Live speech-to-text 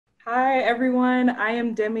Hi, everyone. I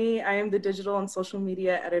am Demi. I am the digital and social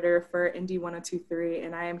media editor for Indie 1023,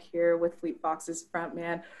 and I am here with Fleet Foxes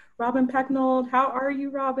frontman Robin Pecknold. How are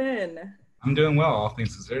you, Robin? I'm doing well, all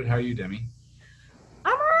things considered. How are you, Demi?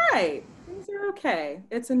 I'm all right. Things are okay.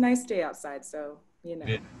 It's a nice day outside, so It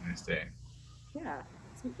is a nice day. yeah.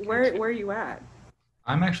 So Good to where are you at?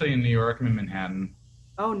 I'm actually in New York. I'm in Manhattan.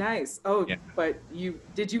 Oh, nice. Oh, Yeah. but you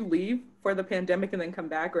did you leave for the pandemic and then come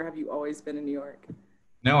back, or have you always been in New York?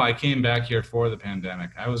 No, I came back here for the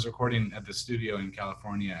pandemic. I was recording at the studio in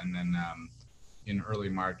California, and then in early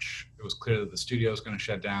March, it was clear that the studio was going to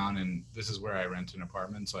shut down, and this is where I rent an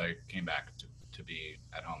apartment, so I came back to be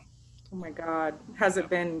at home. Oh my God. Has So, it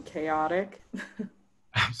been chaotic?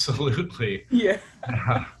 absolutely. Yeah.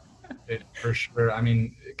 Yeah, it for sure. I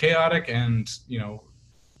mean, chaotic and,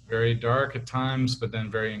 very dark at times, but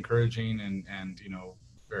then very encouraging and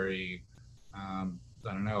very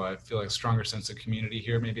I don't know. I feel like a stronger sense of community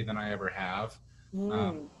here maybe than I ever have,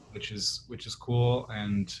 Mm. which is cool.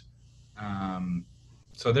 And um,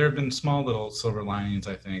 so there have been small little silver linings,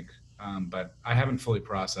 I think, but I haven't fully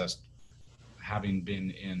processed having been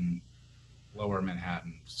in Lower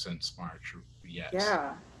Manhattan since March yet.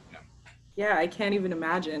 Yeah. Yeah. Yeah, I can't even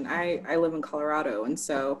imagine. I live in Colorado, and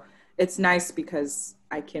so it's nice because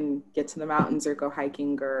I can get to the mountains or go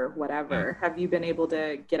hiking or Yeah. whatever. Have you been able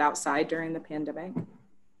to get outside during the pandemic?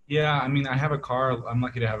 Yeah, I mean, I have a car. I'm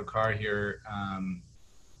lucky to have a car here.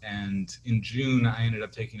 And in June, I ended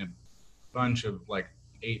up taking a bunch of like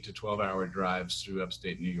 8 to 12 hour drives through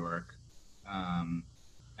upstate New York. Um,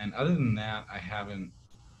 and other than that, I haven't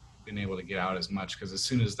been able to get out as much because as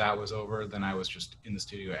soon as that was over, then I was just in the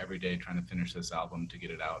studio every day trying to finish this album to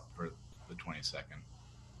get it out for the 22nd.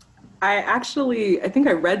 I think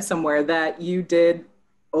I read somewhere that you did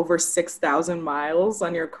over 6,000 miles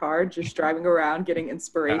on your car just driving around getting Yeah,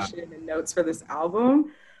 inspiration and notes for this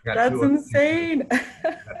album. got That's insane.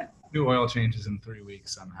 got 2 oil changes in 3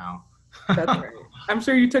 weeks somehow. That's right. I'm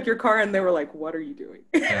sure you took your car and they were like, "What are you doing?"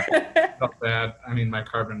 Yeah, felt bad. I mean, I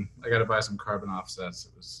got to buy some carbon offsets.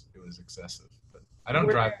 It was excessive, but I don't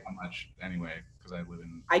drive Where that much anyway because I live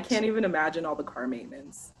in I the city. can't even imagine all the car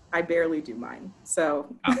maintenance. I barely do mine.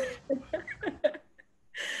 So,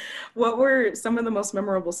 what were some of the most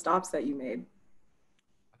memorable stops that you made?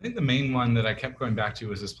 I think the main one that I kept going back to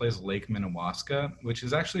was this place, Lake Minnewaska, which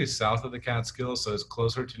is actually south of the Catskills, so it's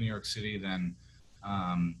closer to New York City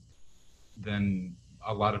um, than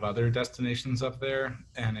a lot of other destinations up there.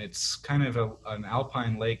 And it's kind of an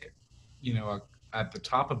alpine lake, at the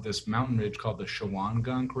top of this mountain ridge called the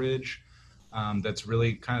Shawangunk Ridge. That's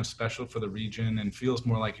really kind of special for the region and feels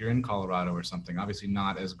more like you're in Colorado or something. Obviously,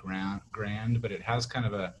 not as grand, but it has kind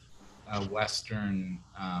of a western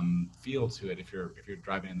feel to it if you're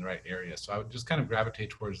driving in the right area. So I would just kind of gravitate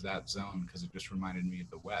towards that zone because it just reminded me of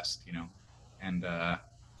the West. And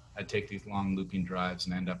I'd take these long looping drives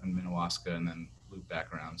and end up in Minnewaska and then loop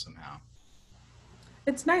back around somehow.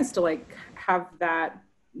 It's nice to like have that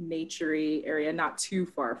naturey area not too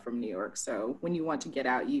far from New York. So, when you want to get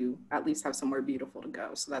out, you at least have somewhere beautiful to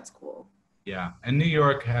go. So, that's cool. Yeah, and New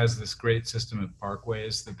York has this great system of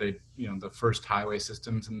parkways that the first highway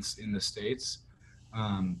systems in the states,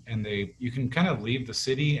 and you can kind of leave the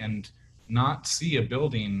city and not see a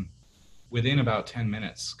building within about 10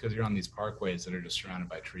 minutes because you're on these parkways that are just surrounded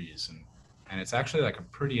by trees and it's actually like a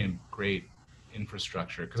pretty great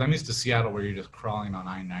infrastructure because I'm used to Seattle where you're just crawling on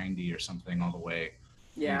I-90 or something all the way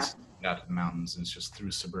Yeah. east out to the mountains and it's just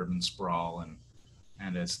through suburban sprawl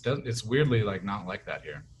and it's weirdly like not like that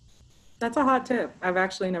here. That's a hot tip. I've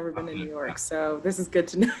actually never been in New York. So, this is good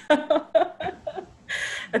to know.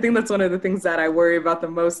 I think that's one of the things that I worry about the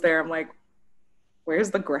most there. I'm like,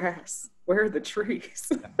 where's the grass? Where are the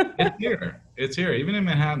trees? It's here even in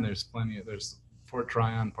Manhattan. There's Fort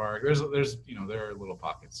Tryon Park. There are little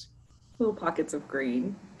pockets. Little pockets of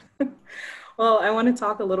green. Well, I want to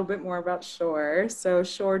talk a little bit more about Shore. So,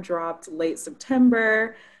 Shore dropped late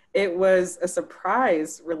September. It was a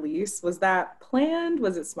surprise release. Was that planned?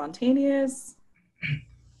 Was it spontaneous?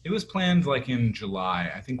 It was planned like in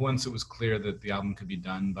July. I think once it was clear that the album could be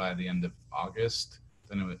done by the end of August,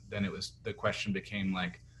 then the question became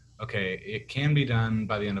like, okay, it can be done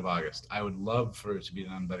by the end of August. I would love for it to be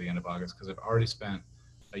done by the end of August because I've already spent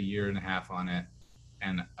a year and a half on it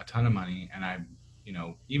and a ton of money, and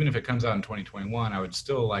even if it comes out in 2021, I would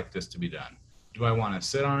still like this to be done. Do I want to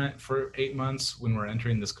sit on it for 8 months when we're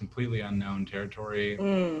entering this completely unknown territory?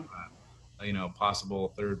 Mm, Possible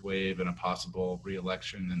third wave and a possible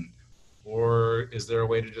reelection, and or is there a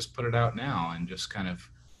way to just put it out now and just kind of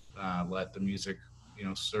let the music,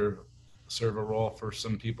 serve a role for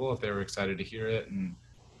some people if they were excited to hear it, and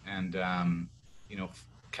you know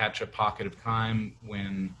catch a pocket of time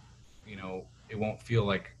when, it won't feel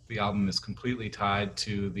like the album is completely tied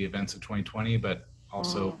to the events of 2020, but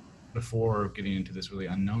also Mm, before getting into this really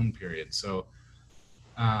unknown period. So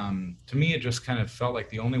to me, it just kind of felt like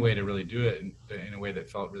the only way to really do it in a way that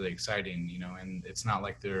felt really exciting, and it's not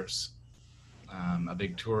like there's a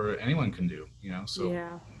big tour anyone can do, so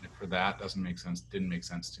yeah. for that doesn't make sense, didn't make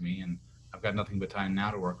sense to me. And I've got nothing but time now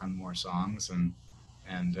to work on more songs.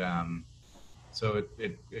 And so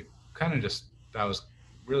it kind of just, that was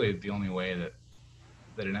really the only way that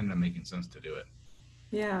it ended up making sense to do it.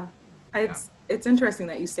 Yeah. Yeah. It's interesting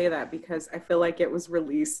that you say that because I feel like it was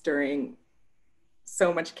released during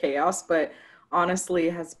so much chaos, but honestly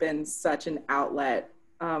has been such an outlet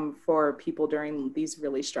for people during these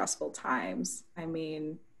really stressful times. I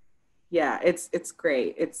mean, yeah, it's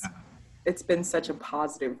great. It's been such a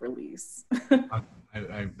positive release.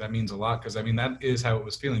 That means a lot, because I mean that is how it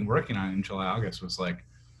was feeling working on it in July, August, was like,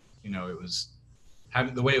 it was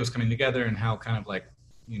having the way it was coming together, and how kind of like,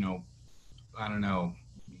 you know I don't know,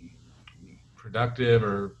 productive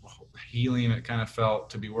or healing it kind of felt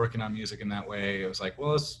to be working on music in that way. It was like,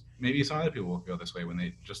 well, maybe some other people will feel this way when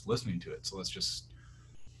they just listening to it, so let's just,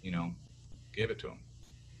 you know give it to them.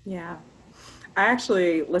 Yeah. I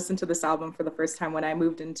actually listened to this album for the first time when I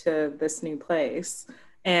moved into this new place.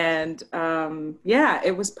 And yeah,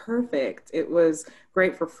 it was perfect. It was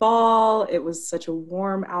great for fall. It was such a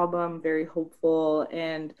warm album, very hopeful.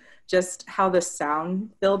 And just how the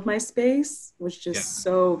sound filled my space was Yeah. just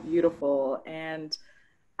so beautiful. And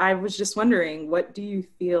I was just wondering, what do you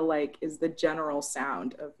feel like is the general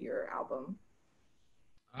sound of your album?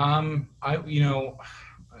 I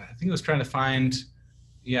think I was trying to find,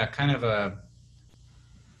 yeah, kind of a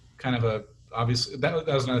obviously that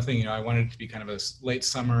was another thing. I wanted it to be kind of a late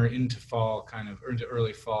summer into fall kind of, or into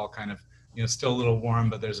early fall kind of, still a little warm,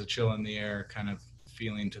 but there's a chill in the air kind of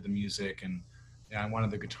feeling to the music. And yeah, I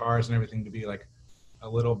wanted the guitars and everything to be like a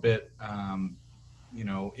little bit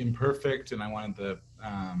imperfect, and I wanted the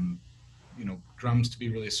drums to be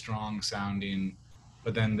really strong sounding,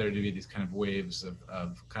 but then there to be these kind of waves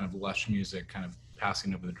of kind of lush music kind of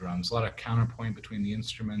passing over the drums. A lot of counterpoint between the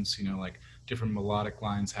instruments, like different melodic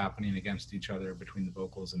lines happening against each other between the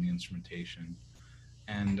vocals and the instrumentation.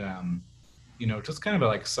 And, just kind of a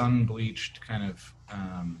like sun bleached kind of,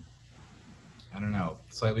 I don't know,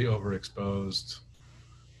 slightly overexposed,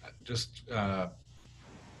 just, yeah,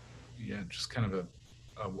 just kind of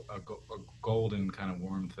a golden kind of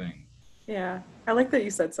warm thing. Yeah, I like that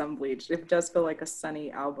you said sun bleached. It does feel like a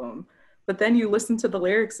sunny album. But then you listen to the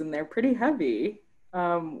lyrics and they're pretty heavy.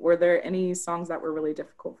 Were there any songs that were really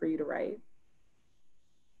difficult for you to write?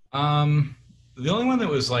 Um, the only one that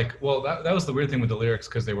was like, well, that was the weird thing with the lyrics,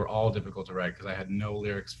 because they were all difficult to write, because I had no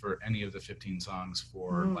lyrics for any of the 15 songs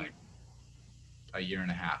for Mm, like a year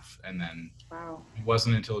and a half. And then wow. it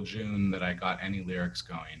wasn't until June that I got any lyrics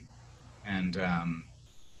going. And,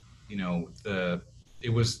 the, it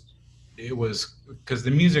was because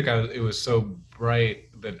the music, it was so bright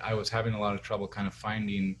that I was having a lot of trouble kind of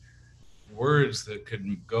finding words that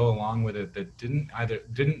could go along with it, that didn't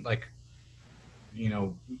like, you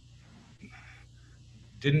know,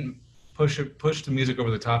 didn't push the music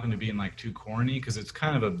over the top into being like too corny, because it's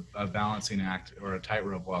kind of a balancing act or a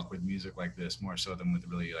tightrope walk with music like this, more so than with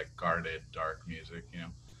really like guarded dark music.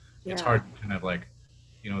 It's Yeah. hard to kind of like,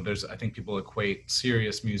 there's, I think people equate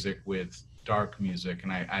serious music with dark music,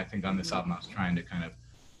 and I think on this Mhm. album I was trying to kind of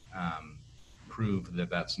um, prove that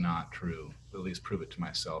that's not true, at least prove it to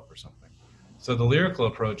myself or something. So the lyrical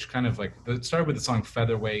approach kind of like, it started with the song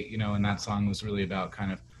Featherweight, and that song was really about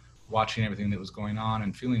kind of watching everything that was going on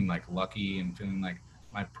and feeling like lucky, and feeling like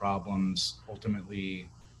my problems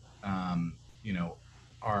ultimately, um, you know,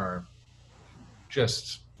 are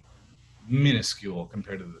just minuscule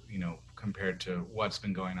compared to compared to what's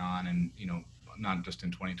been going on, and not just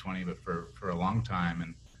in 2020 but for a long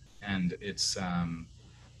time. And it's,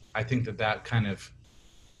 I think that kind of,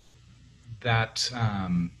 that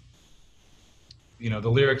the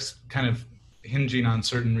lyrics kind of hinging on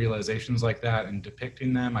certain realizations like that and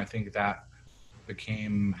depicting them, I think that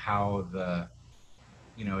became how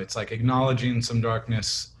it's like acknowledging some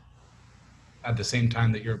darkness at the same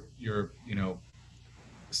time that you're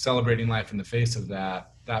celebrating life in the face of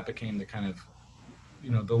that became the kind of,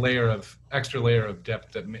 the extra layer of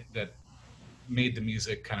depth that made the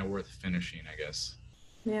music kind of worth finishing, I guess.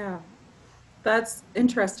 Yeah. That's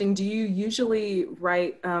interesting. Do you usually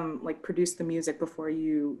write, like produce the music before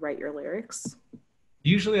you write your lyrics?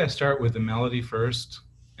 Usually I start with the melody first,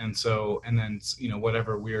 and then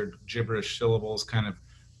whatever weird gibberish syllables kind of,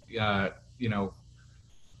 uh, you know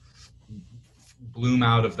bloom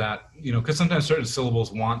out of that, because sometimes certain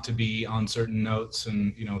syllables want to be on certain notes,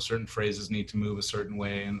 and certain phrases need to move a certain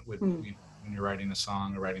way, and Hmm. when you're writing a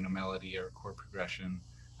song or writing a melody or a chord progression.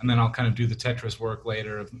 And then I'll kind of do the Tetris work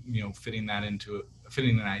later of fitting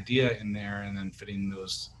an idea in there, and then fitting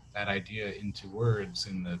that idea into words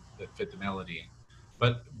that fit the melody.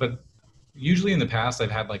 But usually in the past I've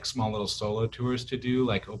had like small little solo tours to do,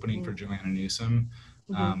 like opening for Joanna Newsom,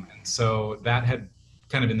 Mm-hmm. and so that had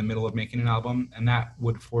kind of in the middle of making an album, and that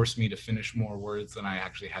would force me to finish more words than I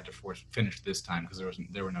actually had to finish this time, because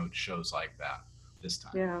there were no shows like that this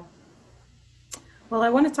time. Yeah. Well, I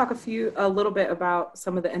want to talk a little bit about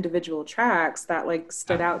some of the individual tracks that like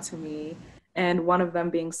stood Yeah, out to me, and one of them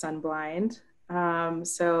being Sunblind.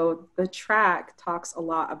 So the track talks a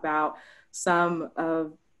lot about some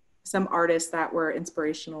of some artists that were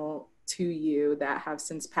inspirational to you that have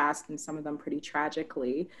since passed, and some of them pretty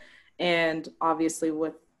tragically. And obviously,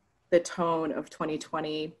 with the tone of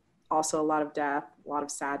 2020, also a lot of death, a lot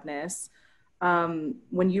of sadness.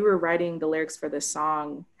 When you were writing the lyrics for this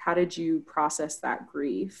song, how did you process that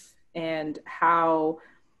grief? And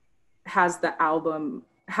has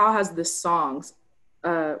how has this song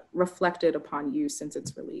reflected upon you since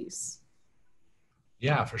its release?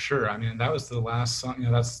 yeah, for sure. I mean, that was the last song.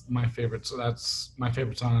 That's my favorite. So that's my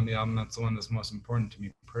favorite song on the album. That's the one that's most important to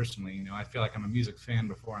me personally. I feel like I'm a music fan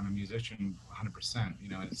before I'm a musician, 100%.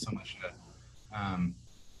 It's um,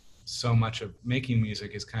 so much of making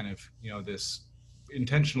music is kind of this,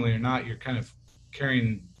 intentionally or not, you're kind of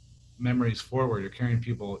carrying memories forward, you're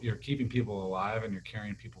keeping people alive, and you're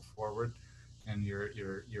carrying people forward, and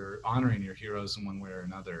you're honoring your heroes in one way or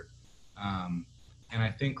another. And I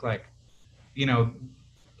think, like, you know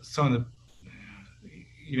some of the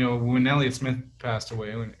when Elliott Smith passed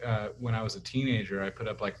away, when I was a teenager, I put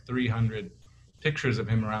up like 300 pictures of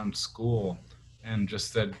him around school, and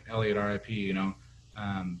just said Elliott R.I.P.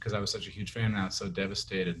 Because I was such a huge fan, and I was so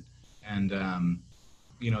devastated. And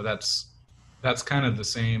that's kind of the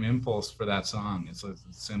same impulse for that song. It's a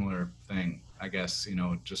similar thing, I guess.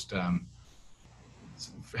 Just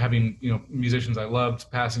having musicians I loved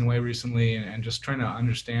passing away recently, and just trying to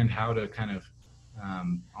understand how to kind of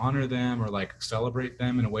honor them, or like celebrate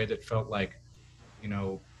them in a way that felt like you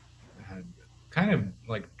know uh, kind of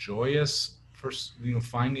like joyous for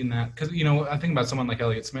finding that. Because I think about someone like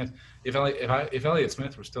Elliott Smith. If Elliott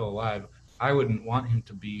Smith were still alive, I wouldn't want him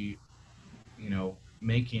to be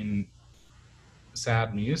making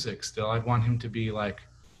sad music still. I'd want him to be like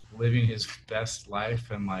living his best life,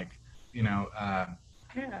 and like you know uh,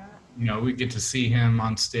 Yeah. we get to see him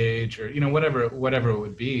on stage, or whatever it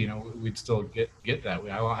would be. We'd still get that.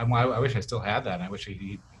 I wish I still had that. I wish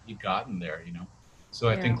he'd gotten there. So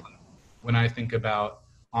I think Yeah. when I think about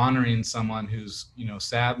honoring someone whose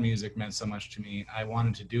sad music meant so much to me, I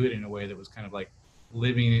wanted to do it in a way that was kind of like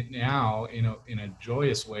living it now in a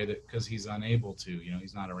joyous way, that because he's unable to,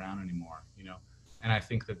 he's not around anymore. And I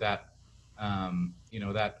think that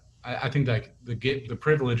I think that the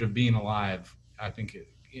privilege of being alive, I think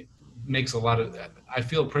it makes a lot of that. I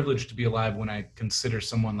feel privileged to be alive when I consider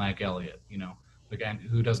someone like Elliot, again,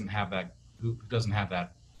 who doesn't have that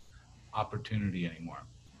opportunity anymore.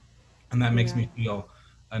 And that makes Yeah. me feel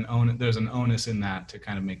there's an onus in that to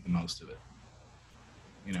kind of make the most of it,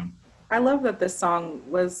 you know. I love that this song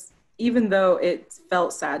was, even though it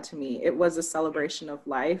felt sad to me, it was a celebration of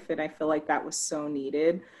life. And I feel like that was so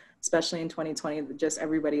needed, especially in 2020. Just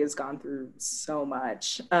everybody has gone through so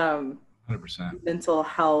much. 100%. Mental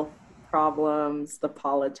health problems, the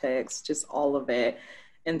politics, just all of it.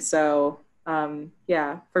 And so,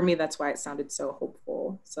 yeah, for me, that's why it sounded so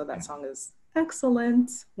hopeful. So that Yeah. song is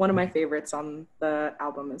excellent. One of Thank my you. favorites on the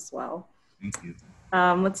album as well. Thank you.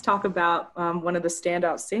 Let's talk about one of the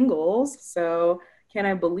standout singles. So, Can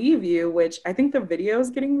I Believe You, which I think the video is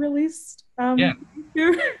getting released. Yeah.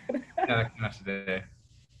 Yeah, that came out today.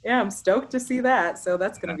 Yeah, I'm stoked to see that. So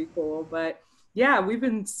that's going to Yeah. be cool. But yeah, we've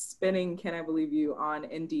been spinning Can I Believe You on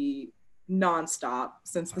indie nonstop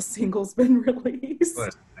since the single's been released.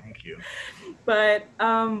 Thank you. But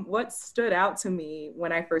what stood out to me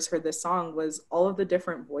when I first heard this song was all of the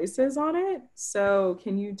different voices on it. So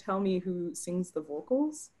can you tell me who sings the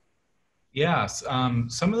vocals? Yes,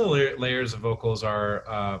 some of the layers of vocals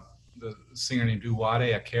are the singer named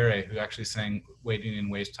Uwade Akere, who actually sang "Wading in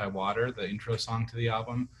Waist High Water," the intro song to the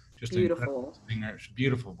album. Just an incredible Beautiful. singer,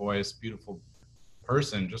 beautiful voice, beautiful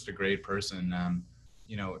person, just a great person.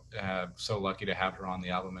 So lucky to have her on the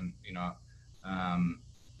album, and um,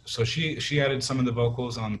 so she added some of the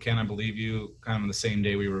vocals on "Can I Believe You," kind of on the same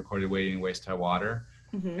day we recorded "Wading in Waist High Water."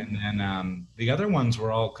 Mm-hmm. And then the other ones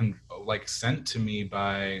were all like sent to me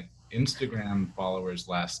by Instagram followers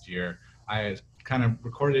last year. I kind of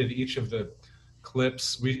recorded each of the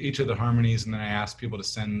clips, each of the harmonies, and then I asked people to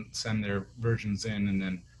send their versions in, and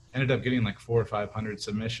then ended up getting like 400 or 500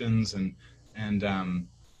 submissions, and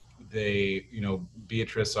they,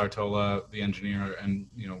 Beatrice Artola, the engineer and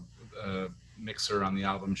mixer on the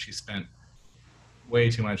album, she spent way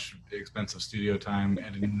too much expensive studio time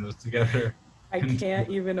editing those together I into can't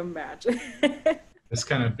even imagine. this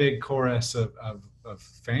kind of big chorus of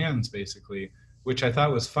fans, basically, which I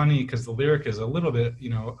thought was funny because the lyric is a little bit,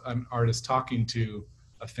 an artist talking to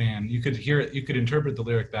a fan. You could hear it, you could interpret the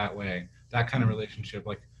lyric that way, that kind of relationship,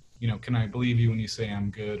 like, can I believe you when you say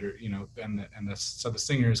I'm good, or, so the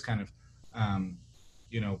singer is kind of, um,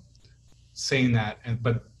 you know, saying that,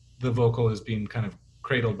 but the vocal is being kind of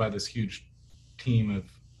cradled by this huge team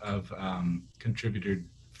of contributor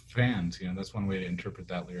fans. That's one way to interpret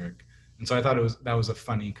that lyric. And so I thought that was a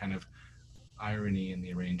funny kind of irony in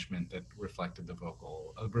the arrangement that reflected the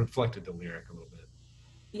vocal, reflected the lyric a little bit.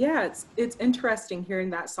 Yeah, it's interesting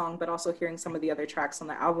hearing that song, but also hearing some of the other tracks on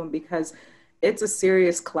the album because it's a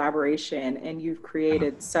serious collaboration and you've Yeah,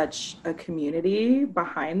 created such a community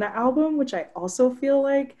behind the album, which I also feel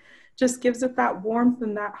like just gives it that warmth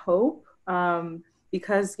and that hope.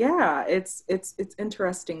 Because yeah, it's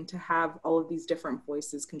interesting to have all of these different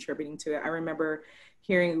voices contributing to it. I remember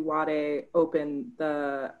hearing Wade open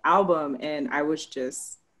the album and I was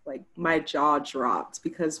just like my jaw dropped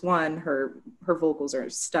because one, her vocals are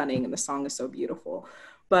stunning and the song is so beautiful,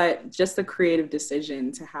 but just the creative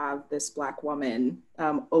decision to have this Black woman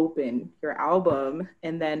open your album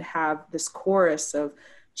and then have this chorus of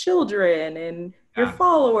children and your yeah,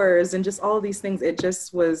 followers and just all of these things,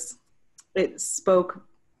 it spoke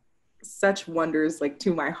such wonders like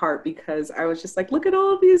to my heart because I was just like, look at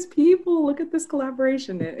all of these people, look at this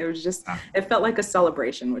collaboration. And it was just, yeah. it felt like a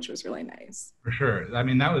celebration, which was really nice. For sure. I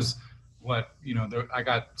mean, that was what, I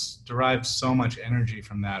got derived so much energy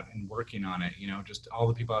from that in working on it, just all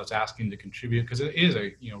the people I was asking to contribute, because it is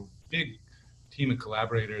a, big team of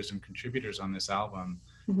collaborators and contributors on this album.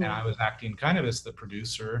 And Mm-hmm. I was acting kind of as the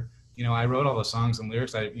producer. I wrote all the songs and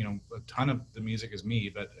lyrics. A ton of the music is me,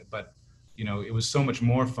 but, it was so much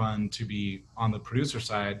more fun to be on the producer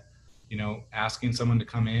side, asking someone to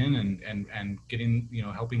come in and getting,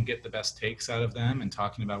 helping get the best takes out of them and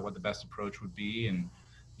talking about what the best approach would be, and,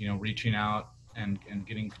 reaching out and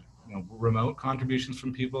getting, remote contributions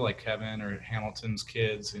from people like Kevin or Hamilton's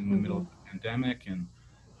kids in the middle Mm-hmm. of the pandemic.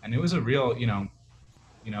 And it was a real,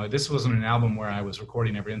 this wasn't an album where I was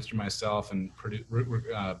recording every instrument myself and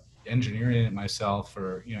engineering it myself,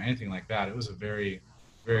 or, anything like that. It was a very,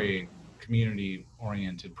 very community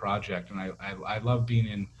oriented project. And I love being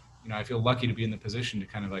in, I feel lucky to be in the position to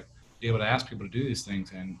kind of like be able to ask people to do these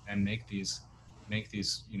things and make these,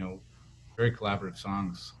 very collaborative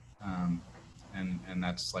songs. And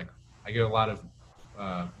that's like, I get a lot of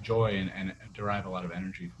joy and derive a lot of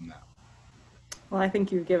energy from that. Well, I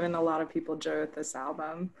think you've given a lot of people joy with this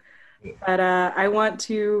album. But I want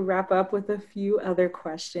to wrap up with a few other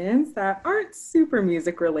questions that aren't super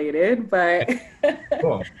music related, but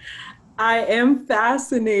Cool. I am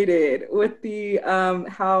fascinated with the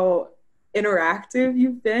how interactive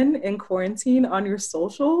you've been in quarantine on your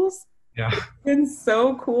socials. Yeah. It's been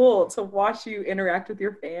so cool to watch you interact with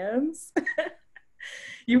your fans.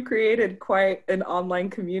 You created quite an online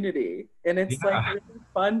community, and it's like Yeah. really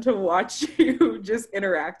fun to watch you just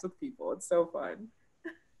interact with people. It's so fun.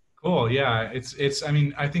 Cool. Yeah. I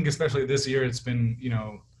mean, I think especially this year, it's been,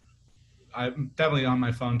 I'm definitely on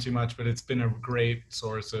my phone too much, but it's been a great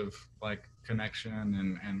source of like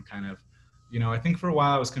connection and kind of, I think for a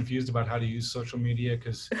while I was confused about how to use social media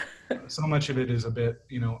because so much of it is a bit,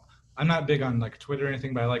 I'm not big on like Twitter or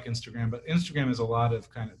anything, but I like Instagram. But Instagram is a lot of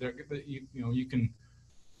kind of there, you can,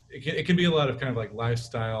 it can be a lot of kind of like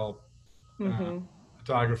lifestyle uh, Mm-hmm.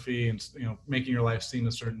 photography and, making your life seem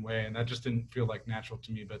a certain way. And that just didn't feel like natural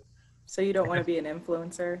to me, but So you don't I want to guess be an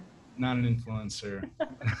influencer? not an influencer.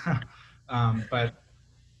 But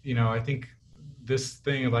I think this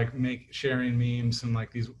thing of like sharing memes and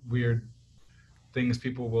like these weird things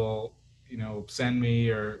people will, send me,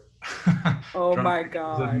 or Oh drunk my videos of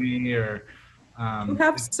God. me, or You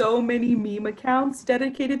have it's so many meme accounts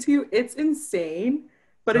dedicated to you. It's insane,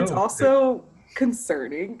 but it's so great. also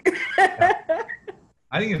concerning. Yeah.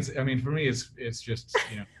 I think I mean, for me, it's just,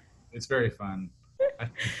 it's very fun. I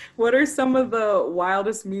think, What are some of the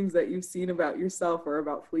wildest memes that you've seen about yourself or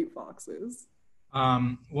about Fleet Foxes?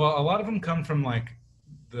 well, a lot of them come from like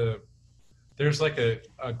the, there's like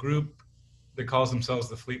a group that calls themselves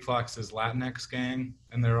the Fleet Foxes Latinx gang,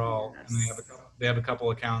 and they have Yes. they have a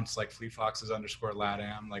couple accounts like Fleet Foxes _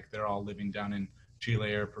 LATAM, like they're all living down in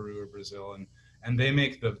Chile or Peru or Brazil, and they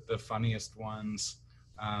make the funniest ones.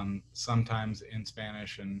 Sometimes in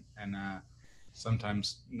Spanish and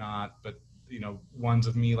sometimes not, but ones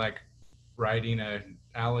of me like riding a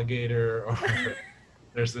alligator, or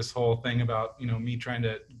there's this whole thing about me trying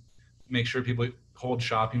to make sure people hold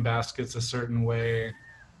shopping baskets a certain way.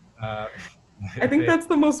 Uh, I think they that's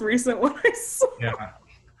the most recent one I saw. yeah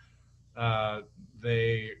uh,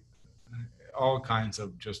 they all kinds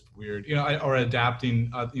of just weird, or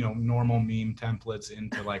adapting, normal meme templates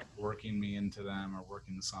into like working me into them, or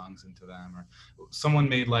working the songs into them, or someone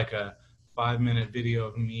made like a 5-minute video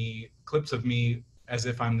of me, clips of me as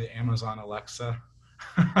if I'm the Amazon Alexa,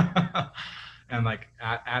 and like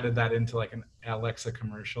added that into like an Alexa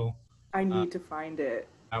commercial. I Uh, need to find it.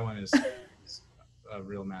 that one is a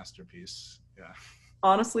real masterpiece. Yeah.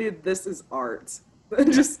 Honestly, this is art.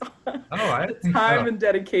 Just Oh, I the think so. time and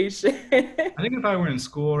dedication. I think if I were in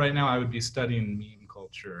school right now, I would be studying meme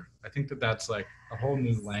culture. I think that that's like a whole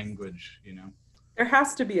new language. There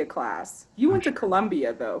has to be a class. You I'm went to sure.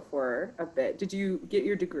 Columbia though for a bit. Did you get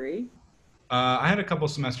your degree? I had a couple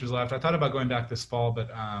semesters left. I thought about going back this fall, but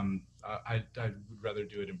I would rather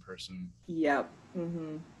do it in person. Yep.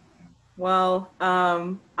 Well,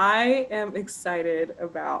 I am excited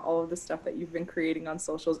about all of the stuff that you've been creating on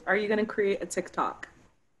socials. Are you going to create a TikTok?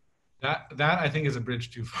 That I think is a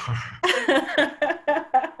bridge too far.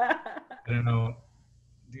 I don't know.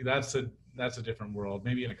 Dude, that's a different world.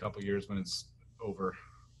 Maybe in a couple years when it's over.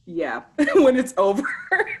 Yeah, when it's over,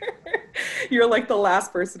 you're like the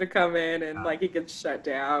last person to come in and like it gets shut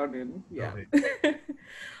down. And yeah. Totally.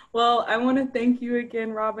 Well, I want to thank you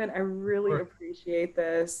again, Robin. I Of really course. appreciate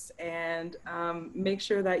this. And make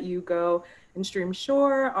sure that you go and stream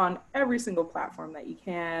Shore on every single platform that you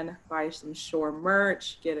can. Buy some Shore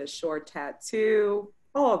merch, get a Shore tattoo,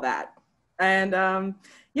 all of that. And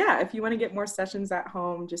yeah, if you want to get more sessions at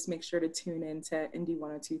home, just make sure to tune in to Indie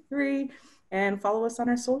 1023 and follow us on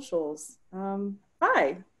our socials.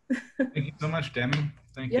 Bye. Thank you so much, Demi.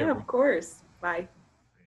 Thank you, Yeah, of everyone. course. Bye.